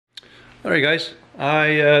Alright guys,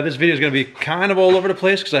 this video is going to be kind of all over the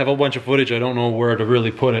place because I have a bunch of footage. I don't know where to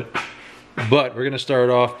really put it. But we're going to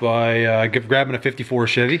start off by grabbing a 54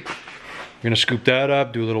 Chevy. We're going to scoop that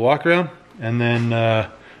up, do a little walk around, and then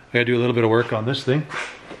I got to do a little bit of work on this thing.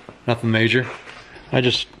 Nothing major. I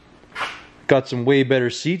just got some way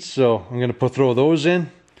better seats, so I'm going to throw those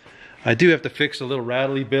in. I do have to fix a little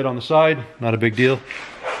rattly bit on the side, not a big deal.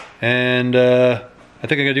 And I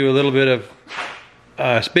think I'm going to do a little bit of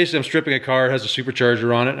basically I'm stripping a car. It has a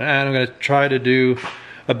supercharger on it, and I'm going to try to do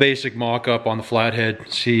a basic mock-up on the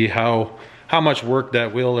Flathead, see how much work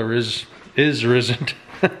that will or is or isn't.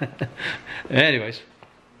 Anyways,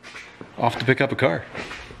 off to pick up a car.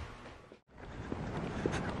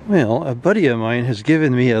 Well, a buddy of mine has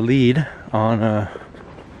given me a lead on a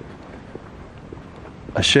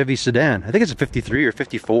Chevy sedan. I think it's a 53 or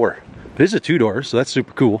 54. It is a two-door, so that's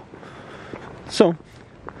super cool. So,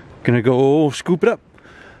 gonna go scoop it up.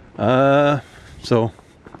 So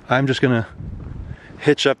I'm just gonna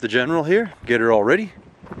hitch up the General here, get her all ready,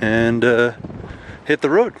 and hit the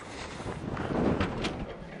road.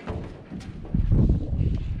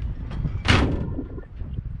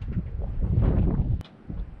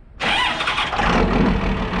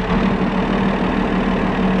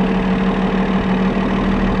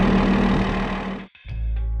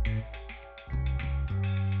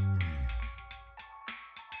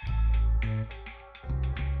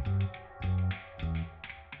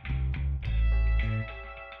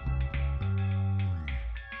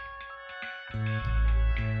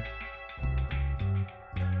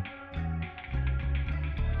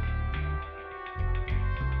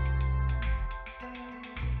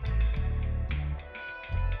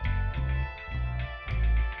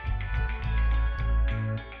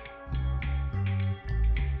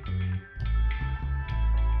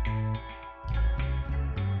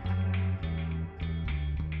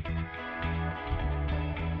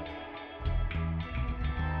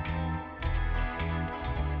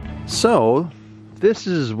 So, this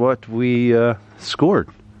is what we scored.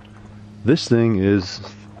 This thing is,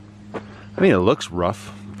 I mean, it looks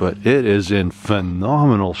rough, but it is in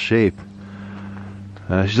phenomenal shape.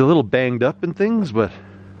 She's a little banged up and things, but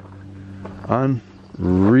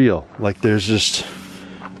unreal. Like, there's just,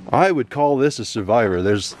 I would call this a survivor.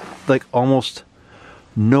 There's like almost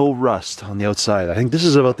no rust on the outside. I think this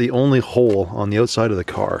is about the only hole on the outside of the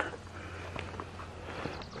car.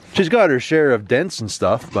 She's got her share of dents and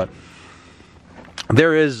stuff, but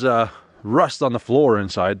there is rust on the floor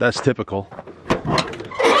inside. That's typical. But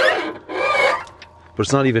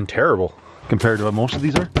it's not even terrible compared to what most of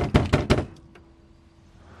these are.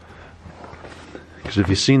 Because if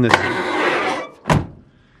you've seen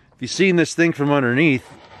this thing from underneath,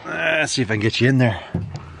 let's see if I can get you in there.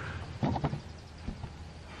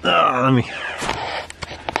 Let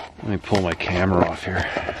me pull my camera off here.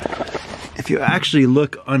 If you actually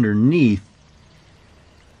look underneath,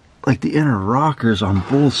 like the inner rockers on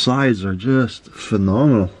both sides are just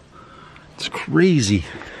phenomenal. It's crazy.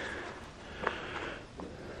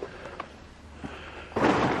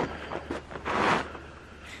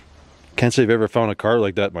 Can't say I've ever found a car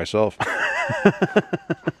like that myself.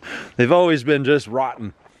 They've always been just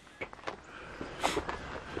rotten.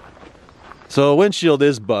 So windshield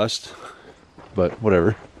is bust, but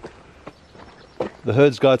whatever. The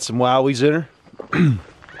hood's got some wowies in her.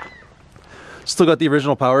 Still got the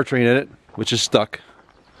original powertrain in it, which is stuck.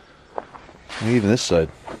 And even this side,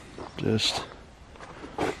 just...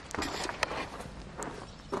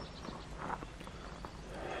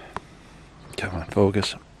 Come on,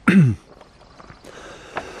 focus.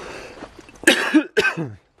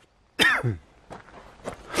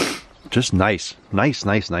 Just nice. Nice,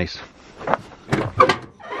 nice, nice.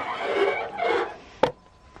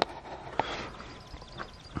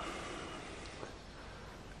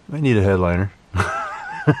 I need a headliner.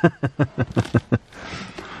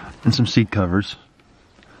 And some seat covers.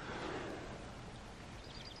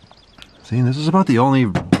 See, this is about the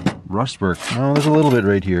only rust work. Oh, there's a little bit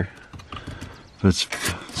right here. But it's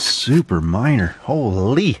super minor.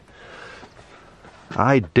 Holy!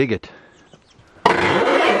 I dig it.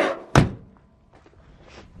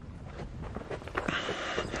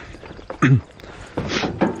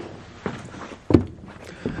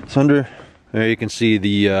 It's under... There you can see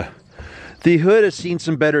the hood has seen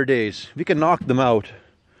some better days. We can knock them out.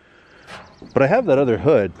 But I have that other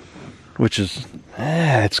hood, which is,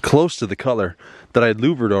 it's close to the color that I'd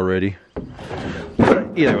louvered already. But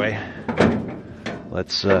either way,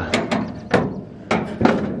 let's see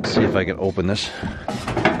if I can open this.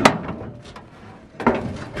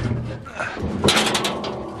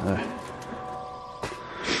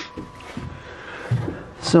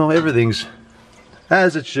 So everything's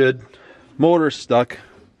as it should. Motor's stuck.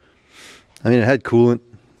 I mean, it had coolant.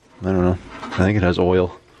 I don't know. I think it has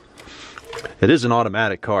oil. It is an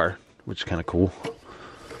automatic car, which is kind of cool.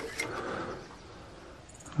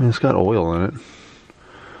 I mean, it's got oil in it.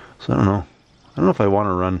 So I don't know. I don't know if I want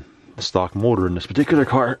to run the stock motor in this particular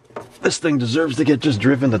car. This thing deserves to get just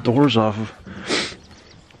driven the doors off of.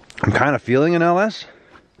 I'm kind of feeling an LS,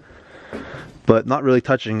 but not really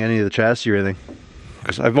touching any of the chassis or anything.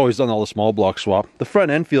 Because I've always done all the small block swap. The front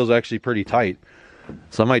end feels actually pretty tight.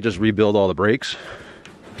 So I might just rebuild all the brakes,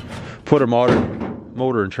 put a modern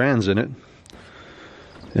motor and trans in it,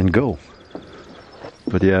 and go.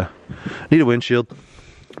 But yeah, need a windshield.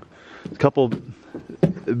 A couple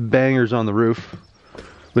bangers on the roof,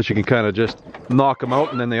 which you can kind of just knock them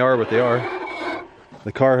out and then they are what they are.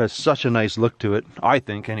 The car has such a nice look to it, I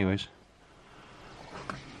think anyways.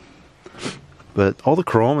 But all the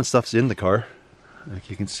chrome and stuff's in the car,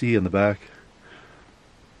 like you can see in the back.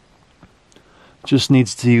 Just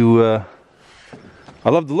needs to, I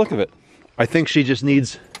love the look of it. I think she just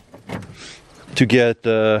needs to get,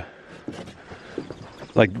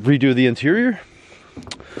 like redo the interior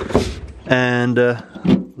and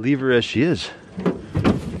leave her as she is.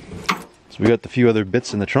 So we got the few other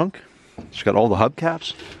bits in the trunk. She's got all the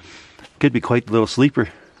hubcaps. Could be quite a little sleeper.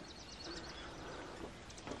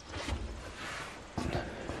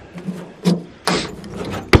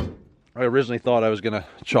 I originally thought I was gonna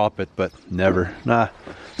chop it, but never. Nah,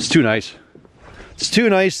 it's too nice. It's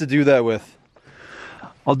too nice to do that with.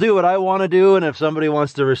 I'll do what I want to do, and if somebody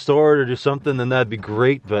wants to restore it or do something, then that'd be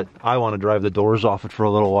great, but I want to drive the doors off it for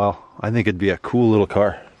a little while. I think it'd be a cool little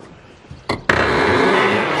car.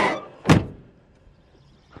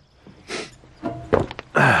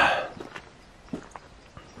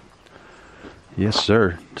 Yes,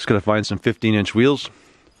 sir. Just gotta find some 15-inch wheels.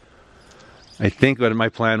 I think what my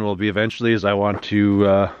plan will be eventually is I want to,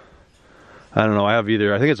 I don't know, I have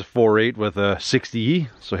either, I think it's a 4.8 with a 60E,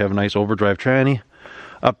 so I have a nice overdrive tranny.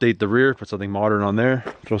 Update the rear, put something modern on there,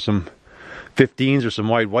 throw some 15s or some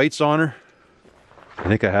wide whites on her. I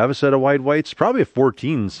think I have a set of wide whites, probably a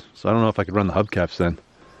 14s, so I don't know if I could run the hubcaps then.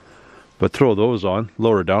 But throw those on,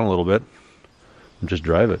 lower it down a little bit, and just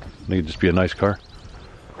drive it. I think it'd just be a nice car.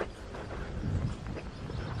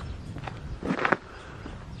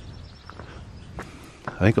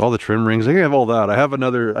 I think all the trim rings, I think I have all that. I have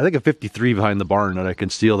another, I think a 53 behind the barn that I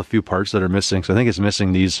can steal the few parts that are missing. So I think it's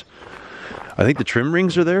missing these. I think the trim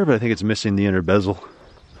rings are there, but I think it's missing the inner bezel.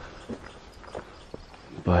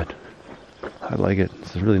 But I like it.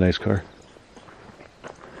 It's a really nice car.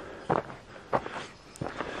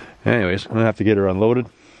 Anyways, I'm gonna have to get her unloaded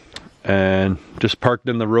and just parked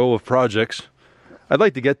in the row of projects. I'd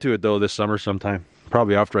like to get to it though this summer sometime,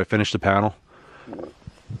 probably after I finish the panel.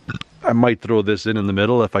 I might throw this in the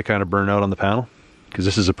middle if I kind of burn out on the panel, because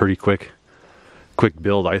this is a pretty quick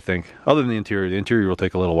build, I think. Other than the interior will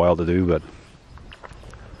take a little while to do, but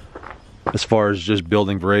as far as just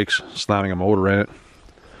building brakes, slamming a motor in it,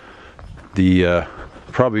 the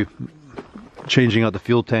probably changing out the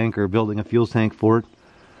fuel tank or building a fuel tank for it.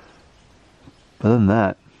 Other than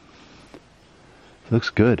that, it looks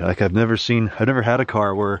good. Like I've never had a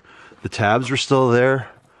car where the tabs were still there,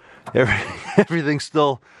 everything's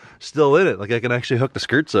still in it. Like I can actually hook the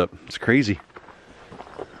skirts up. It's crazy.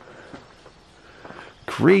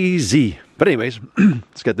 Crazy. But anyways,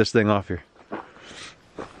 let's get this thing off here.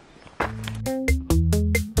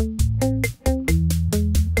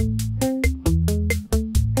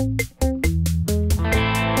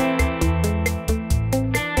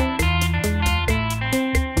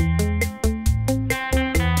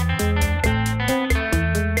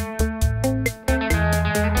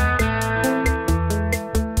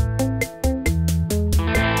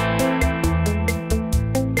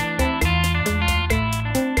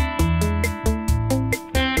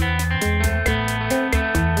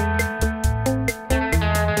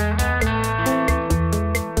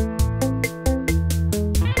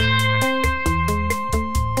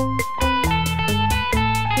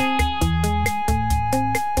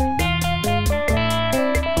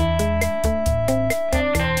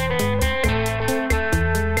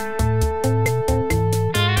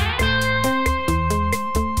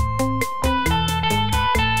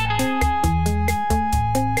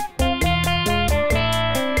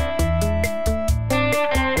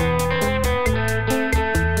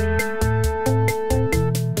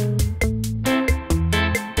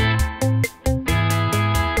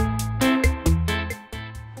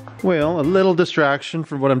 Well, a little distraction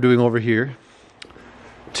from what I'm doing over here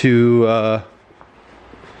to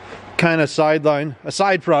kind of a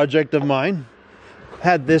side project of mine.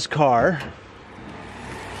 Had this car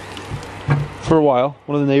for a while.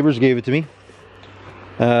 One of the neighbors gave it to me.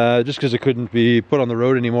 Just because it couldn't be put on the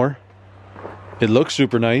road anymore. It looks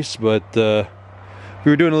super nice, but we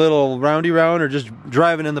were doing a little roundy round or just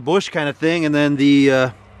driving in the bush kind of thing, and then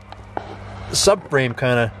the subframe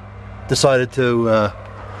kind of decided to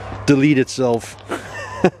delete itself.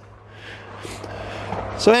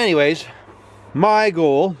 So anyways, my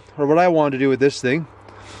goal, or what I want to do with this thing,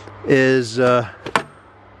 is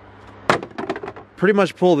pretty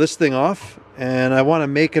much pull this thing off, and I want to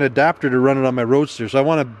make an adapter to run it on my Roadster. So I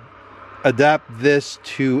want to adapt this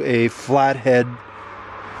to a Flathead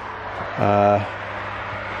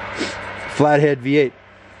V8.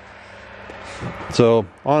 So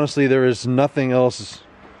honestly, there is nothing else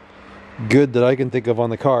good that I can think of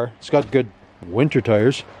on the car. It's got good winter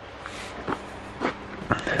tires.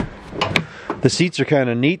 The seats are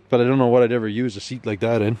kind of neat, but I don't know what I'd ever use a seat like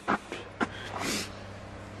that in.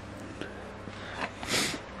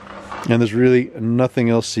 And there's really nothing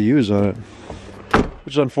else to use on it,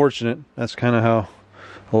 which is unfortunate. That's kind of how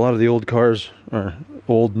a lot of the old cars, or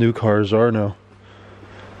old new cars, are now.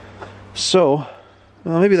 So,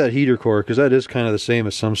 well, maybe that heater core, because that is kind of the same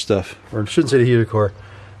as some stuff. Or I shouldn't say the heater core,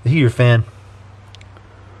 the heater fan.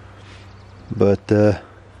 But,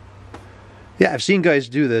 yeah, I've seen guys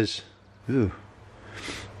do this. Ooh.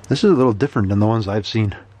 This is a little different than the ones I've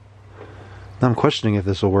seen. Now I'm questioning if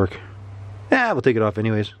this will work. Yeah, we'll take it off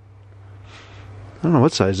anyways. I don't know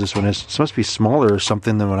what size this one is. This must be smaller or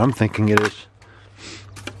something than what I'm thinking it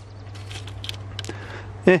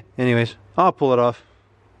is. Anyways, I'll pull it off.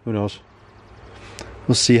 Who knows?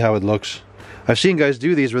 We'll see how it looks. I've seen guys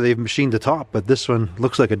do these where they've machined the top, but this one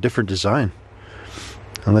looks like a different design.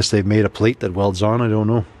 Unless they've made a plate that welds on, I don't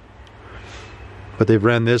know. But they've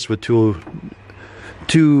ran this with two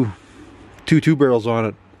barrels on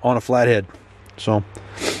it, on a flathead. So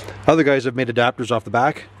other guys have made adapters off the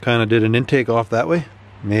back, kind of did an intake off that way.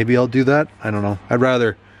 Maybe I'll do that, I don't know. I'd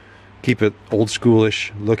rather keep it old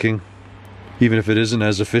schoolish looking. Even if it isn't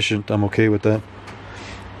as efficient, I'm okay with that.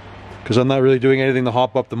 Because I'm not really doing anything to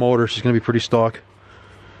hop up the motor. It's going to be pretty stock.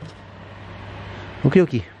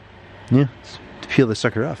 Okay. Yeah, let's peel this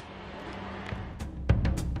sucker off.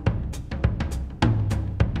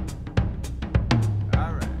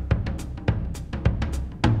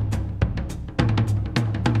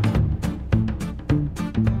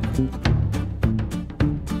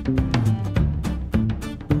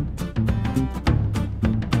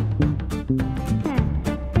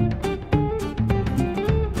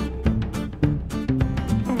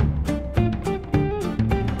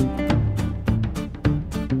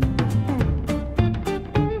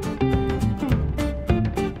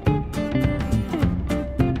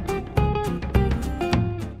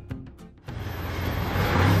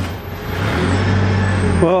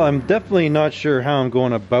 Well, I'm definitely not sure how I'm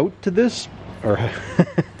going about to this, or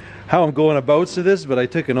how I'm going about to this, but I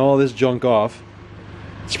took all this junk off.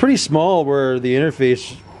 It's pretty small where the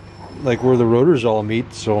interface, like where the rotors all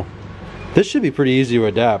meet, so this should be pretty easy to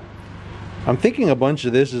adapt. I'm thinking a bunch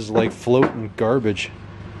of this is like floating garbage.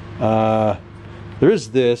 There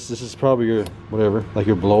is this. This is probably your, whatever, like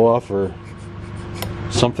your blow off or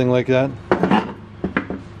something like that.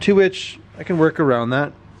 To which I can work around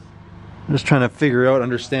that. I'm just trying to figure out,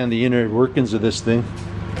 understand the inner workings of this thing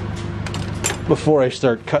before I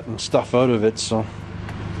start cutting stuff out of it. So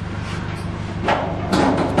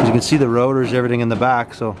as you can see, the rotors, everything in the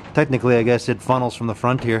back, so technically I guess it funnels from the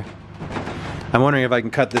front here. I'm wondering if I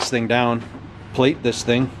can cut this thing down, plate this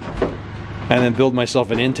thing, and then build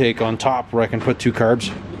myself an intake on top where I can put 2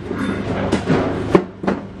 carbs.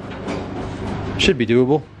 Should be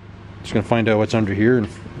doable. Just gonna find out what's under here and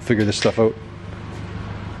figure this stuff out.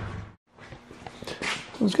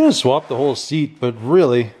 I was going to swap the whole seat, but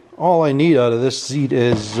really all I need out of this seat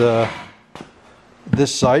is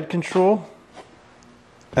this side control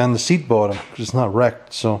and the seat bottom, because it's not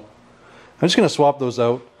wrecked. So I'm just going to swap those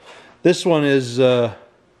out. This one is the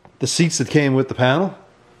seats that came with the panel.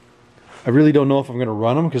 I really don't know if I'm going to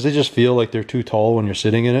run them because they just feel like they're too tall when you're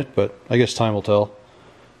sitting in it, but I guess time will tell.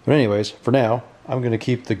 But anyways, for now, I'm going to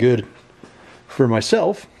keep the good for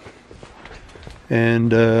myself.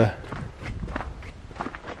 And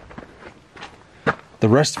the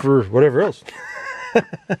rest for whatever else.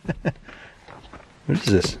 What is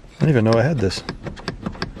this? I didn't even know I had this.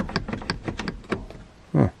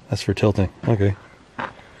 Oh, that's for tilting. Okay.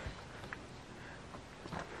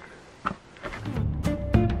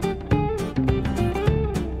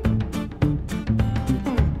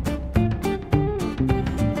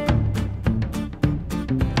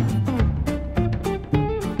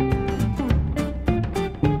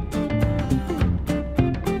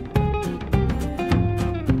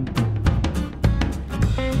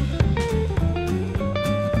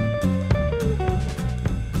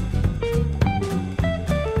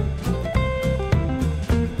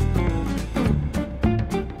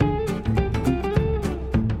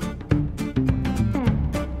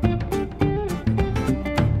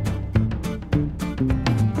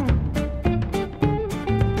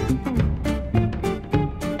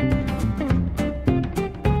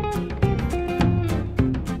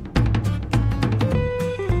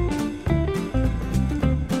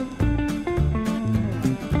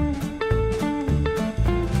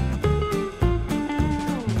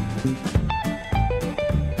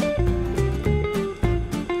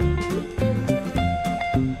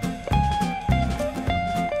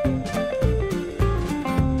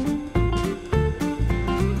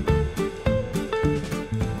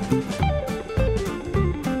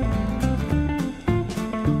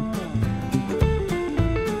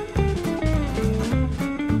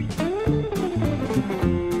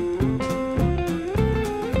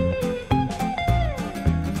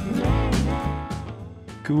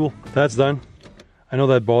 that's done. I know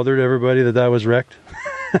that bothered everybody that was wrecked.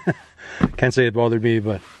 Can't say it bothered me,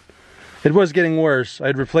 but it was getting worse.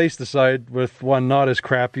 I'd replaced the side with one not as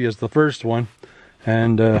crappy as the first one,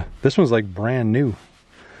 and this one's like brand new.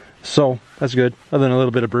 So that's good. Other than a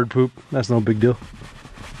little bit of bird poop, that's no big deal.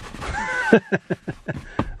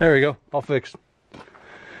 There we go, all fixed.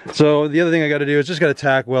 So the other thing I got to do is just got to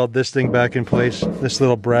tack weld this thing back in place, this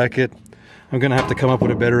little bracket. I'm gonna have to come up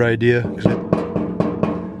with a better idea because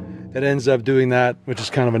it ends up doing that, which is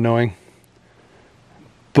kind of annoying.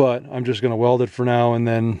 But I'm just gonna weld it for now, and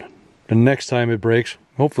then the next time it breaks,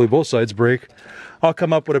 hopefully both sides break, I'll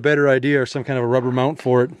come up with a better idea or some kind of a rubber mount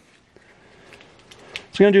for it.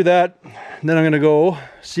 So I'm gonna do that, and then I'm gonna go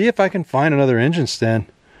see if I can find another engine stand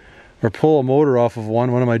or pull a motor off of one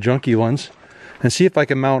of my junky ones, and see if I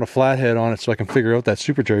can mount a flathead on it so I can figure out that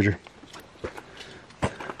supercharger.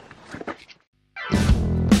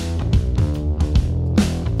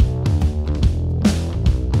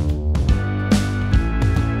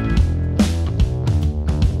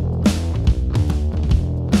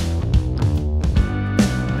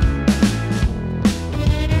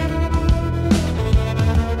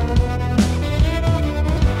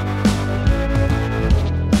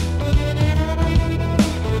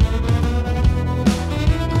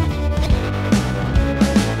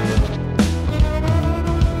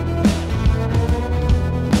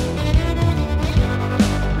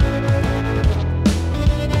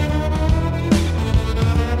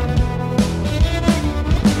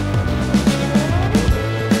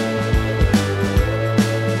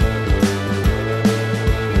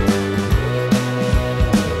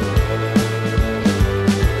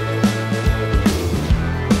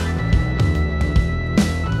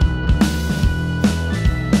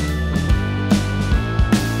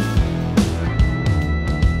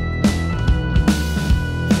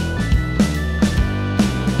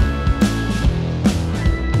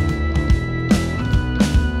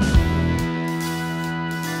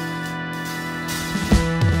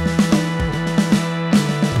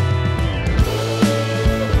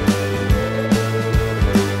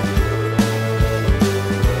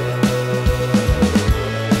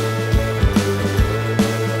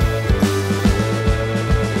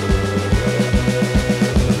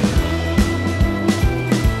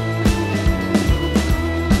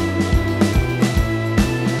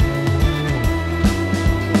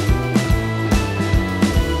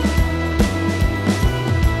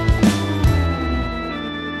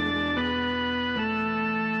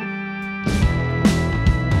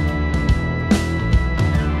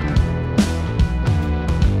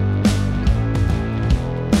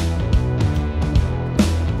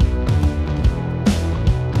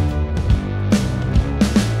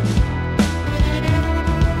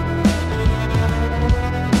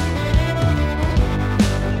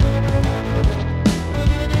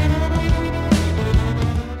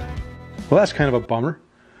 Well, that's kind of a bummer.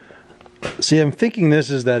 See, I'm thinking this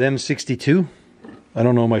is that M62. I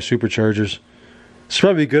don't know my superchargers. It's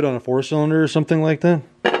probably good on a 4-cylinder or something like that.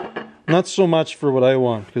 Not so much for what I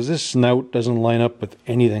want, because this snout doesn't line up with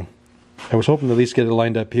anything. I was hoping to at least get it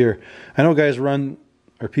lined up here. I know guys run,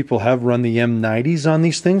 or people have run the M90s on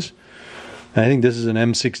these things. And I think this is an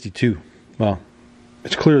M62. Well,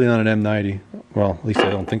 it's clearly not an M90. Well, at least I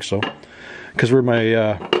don't think so. Because where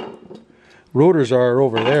my rotors are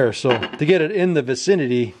over there, so to get it in the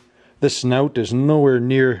vicinity, the snout is nowhere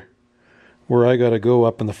near where I gotta go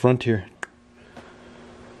up in the front here.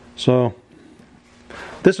 So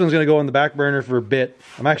this one's gonna go on the back burner for a bit.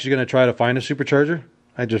 I'm actually gonna try to find a supercharger.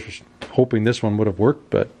 I just was hoping this one would have worked,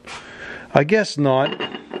 but I guess not.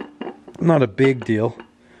 Not a big deal.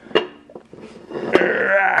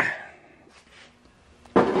 I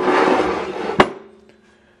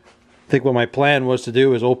think what my plan was to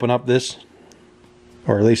do is open up this,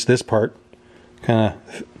 or at least this part, kind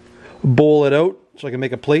of bowl it out so I can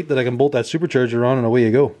make a plate that I can bolt that supercharger on, and away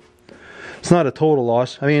you go. It's not a total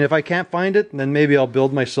loss. I mean, if I can't find it, then maybe I'll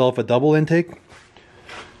build myself a double intake,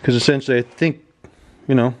 because essentially I think,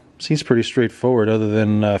 you know, seems pretty straightforward, other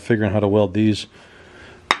than figuring how to weld these,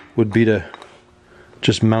 would be to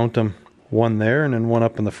just mount them, one there and then one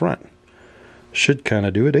up in the front. Should kind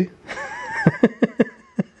of do it, eh?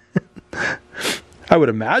 I would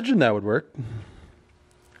imagine that would work.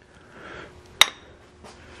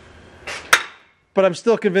 But I'm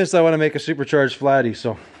still convinced I want to make a supercharged flatty,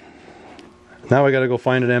 so now I gotta go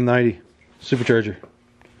find an M90 supercharger.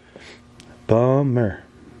 Bummer.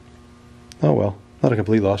 Oh well, not a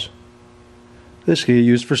complete loss. This can be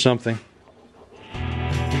used for something.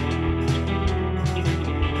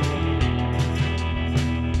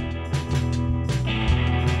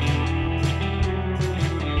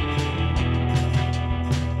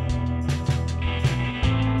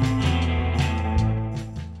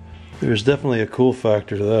 There's definitely a cool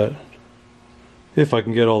factor to that. If I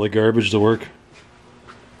can get all the garbage to work.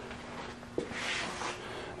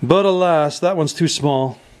 But alas, that one's too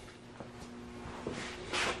small.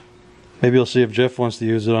 Maybe I'll see if Jeff wants to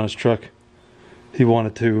use it on his truck. He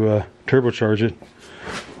wanted to turbocharge it.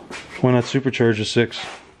 Why not supercharge a 6?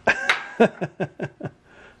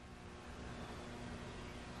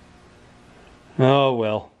 Oh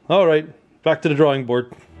well. Alright, back to the drawing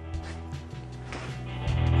board.